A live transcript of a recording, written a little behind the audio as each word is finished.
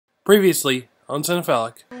Previously on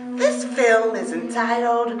Cinephallic. This film is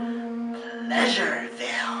entitled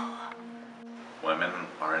Pleasureville. Women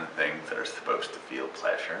aren't things that are supposed to feel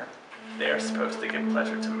pleasure. They are supposed to give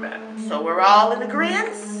pleasure to men. So we're all in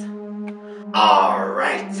agreement? All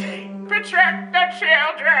righty. Protect the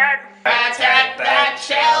children! Protect the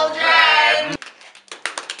children!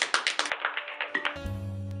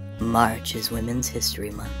 March is Women's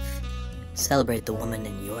History Month. Celebrate the woman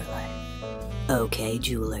in your life. Okay,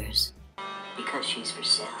 jewelers. Because she's for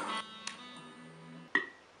sale.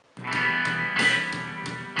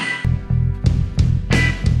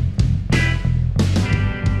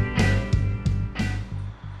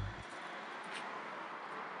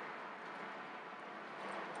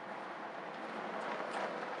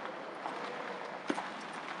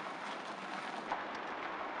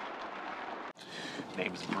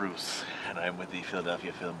 Name's Bruce, and I'm with the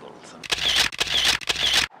Philadelphia Film Bulletin.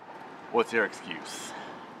 What's your excuse?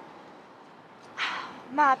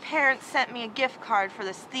 My parents sent me a gift card for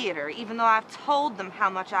this theater, even though I've told them how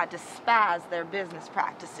much I despise their business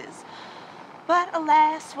practices. But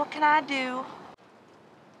alas, what can I do?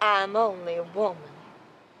 I'm only a woman.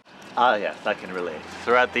 Ah, yes, I can relate.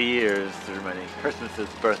 Throughout the years, through many Christmases,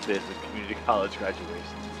 birthdays, and community college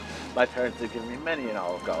graduations, my parents have given me many an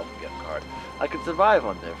Olive Garden gift card. I could survive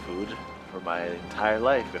on their food for my entire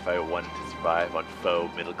life if I wanted to survive on faux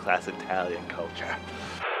middle-class Italian culture.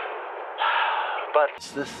 But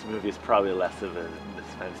this movie is probably less of an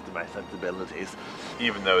offense to my sensibilities,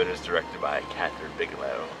 even though it is directed by Catherine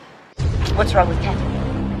Bigelow. What's wrong with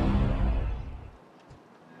Catherine?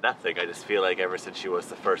 Nothing. I just feel like ever since she was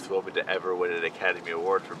the first woman to ever win an Academy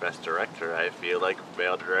Award for Best Director, I feel like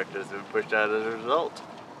male directors have been pushed out as a result.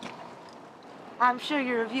 I'm sure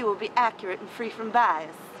your review will be accurate and free from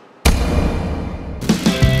bias.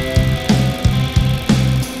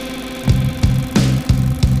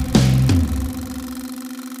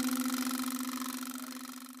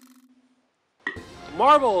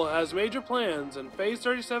 Marvel has major plans and Phase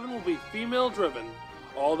 37 will be female driven.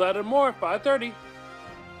 All that and more, 5:30.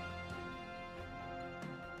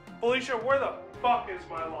 Felicia, where the fuck is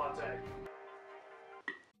my latte?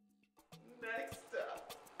 Next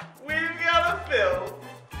up, we've got a film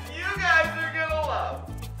you guys are gonna love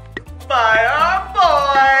by our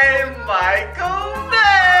boy, Michael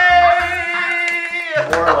Bay!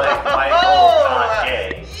 More like Michael, not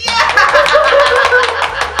gay.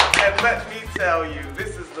 And let me tell you,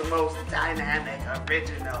 this is the most dynamic,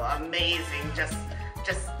 original, amazing, just,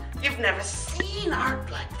 you've never seen art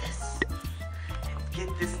like this. And get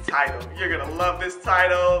this title, you're gonna love this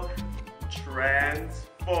title,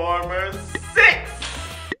 Transformers 6!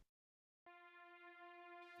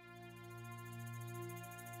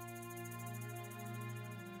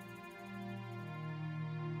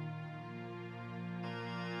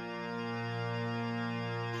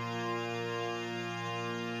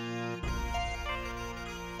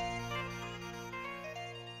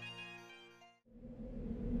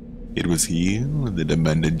 It was he that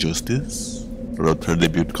demanded justice, wrote her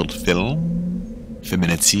debut called film,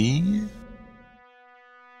 Femininity.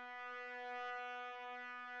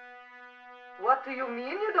 What do you mean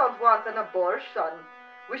you don't want an abortion?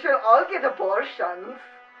 We shall all get abortions.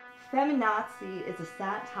 Feminazi is a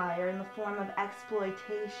satire in the form of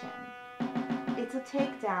exploitation. It's a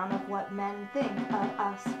takedown of what men think of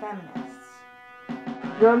us feminists.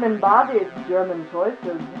 German bodies, German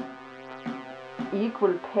choices.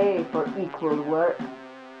 Equal pay for equal work.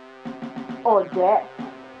 Or death.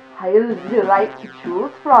 Heil the right to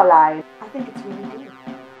choose, Fräulein. I think it's really good.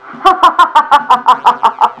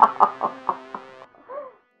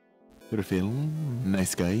 Her film,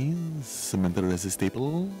 Nice Guys, Samantha as a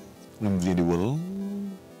staple, individual.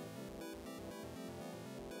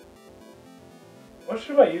 What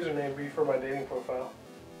should my username be for my dating profile?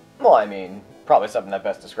 Well, I mean, probably something that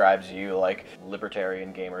best describes you, like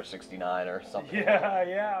Libertarian Gamer 69 or something.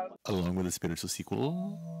 Yeah. Along with a spiritual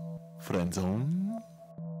sequel, Friend Zone.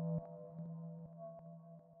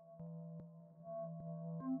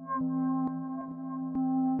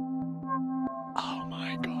 Oh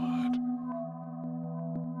my god.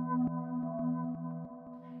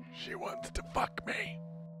 She wants to fuck me.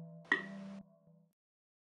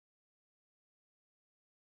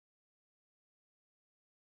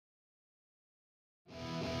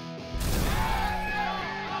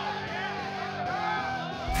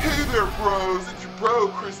 Hey there, bros! It's your bro,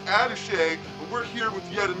 Chris Adishay, and we're here with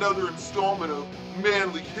yet another installment of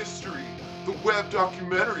Manly History, the web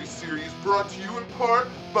documentary series brought to you in part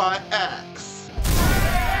by Axe.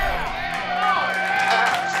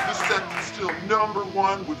 Axe, the set that's still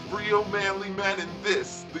 #1 with real manly men in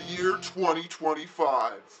this, the year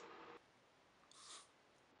 2025.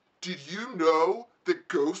 Did you know that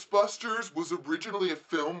Ghostbusters was originally a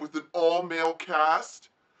film with an all-male cast?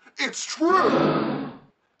 It's true!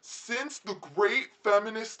 Since the great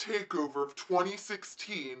feminist takeover of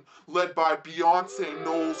 2016, led by Beyonce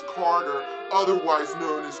Knowles Carter, otherwise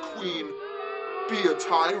known as Queen Be a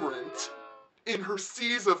Tyrant, in her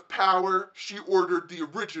seize of power, she ordered the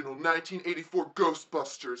original 1984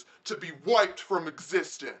 Ghostbusters to be wiped from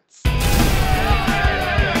existence.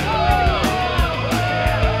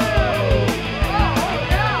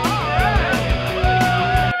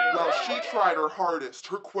 While she tried her hardest,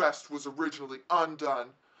 her quest was originally undone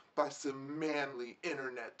by some manly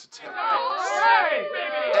internet detectives.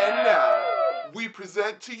 And now, we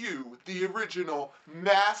present to you the original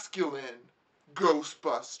masculine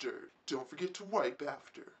Ghostbuster. Don't forget to wipe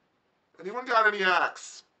after. Anyone got any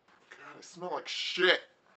axe? God, I smell like shit.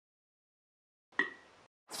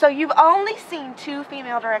 So you've only seen 2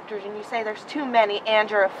 female directors and you say there's too many and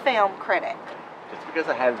you're a film critic. Just because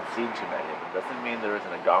I haven't seen too many of them doesn't mean there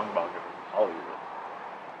isn't a gongbanger from Hollywood.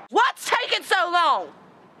 What's taking so long?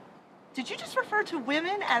 Did you just refer to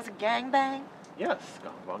women as a gangbang? Yes,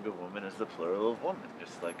 gongbanger woman is the plural of woman,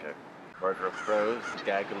 just like a murder of crows, a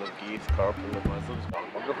gaggle of geese, carpool of Muslims,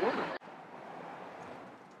 gongbanger woman.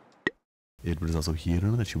 It was also here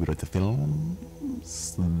that she would write the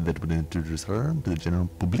films that would introduce her to the general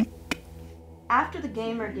public. After the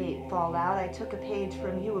Gamergate fallout, I took a page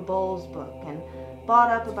from Ewa Bowles' book and bought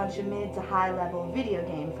up a bunch of mid to high level video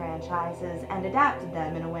game franchises and adapted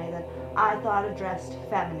them in a way that I thought addressed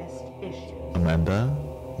feminist issues. Amanda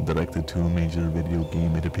directed 2 major video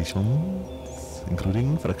game adaptations,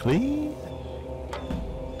 including Far Cry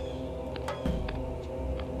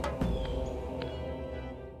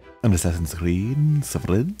and Assassin's Creed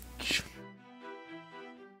Suffrage.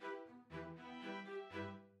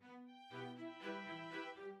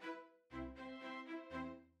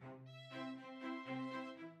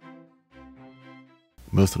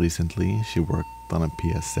 Most recently, she worked on a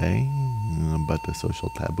PSA about the social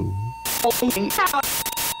taboo.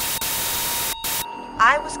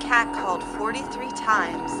 I was catcalled 43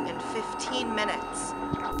 times in 15 minutes.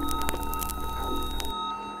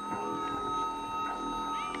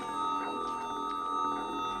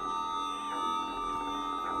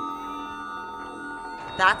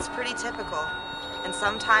 That's pretty typical, and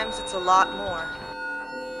sometimes it's a lot more.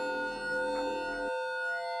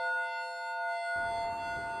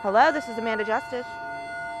 Hello, this is Amanda Justice.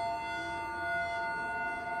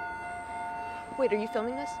 Wait, are you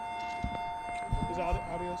filming this? Is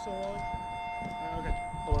audio still on? Okay,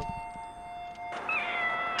 hold on.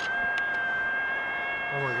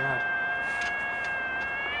 Oh my god.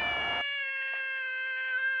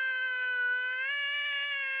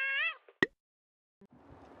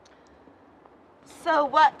 So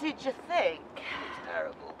what did you think? It was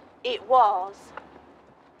terrible. It was.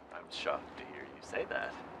 I'm shocked to hear you say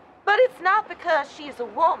that. But it's not because she's a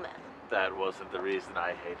woman. That wasn't the reason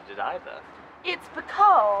I hated it either. It's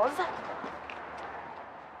because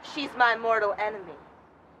she's my mortal enemy.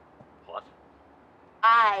 What?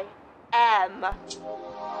 I am.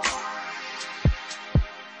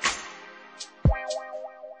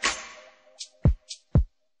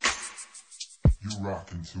 You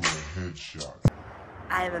rock into a headshot.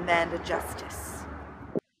 I am Amanda Justice.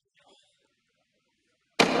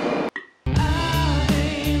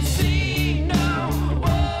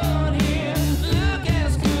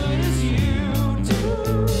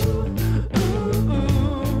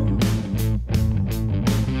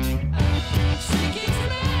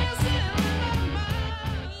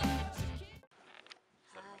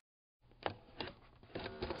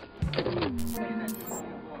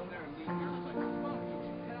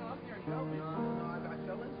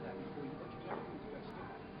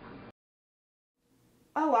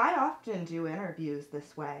 Oh, I often do interviews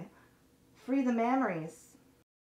this way. Free the memories.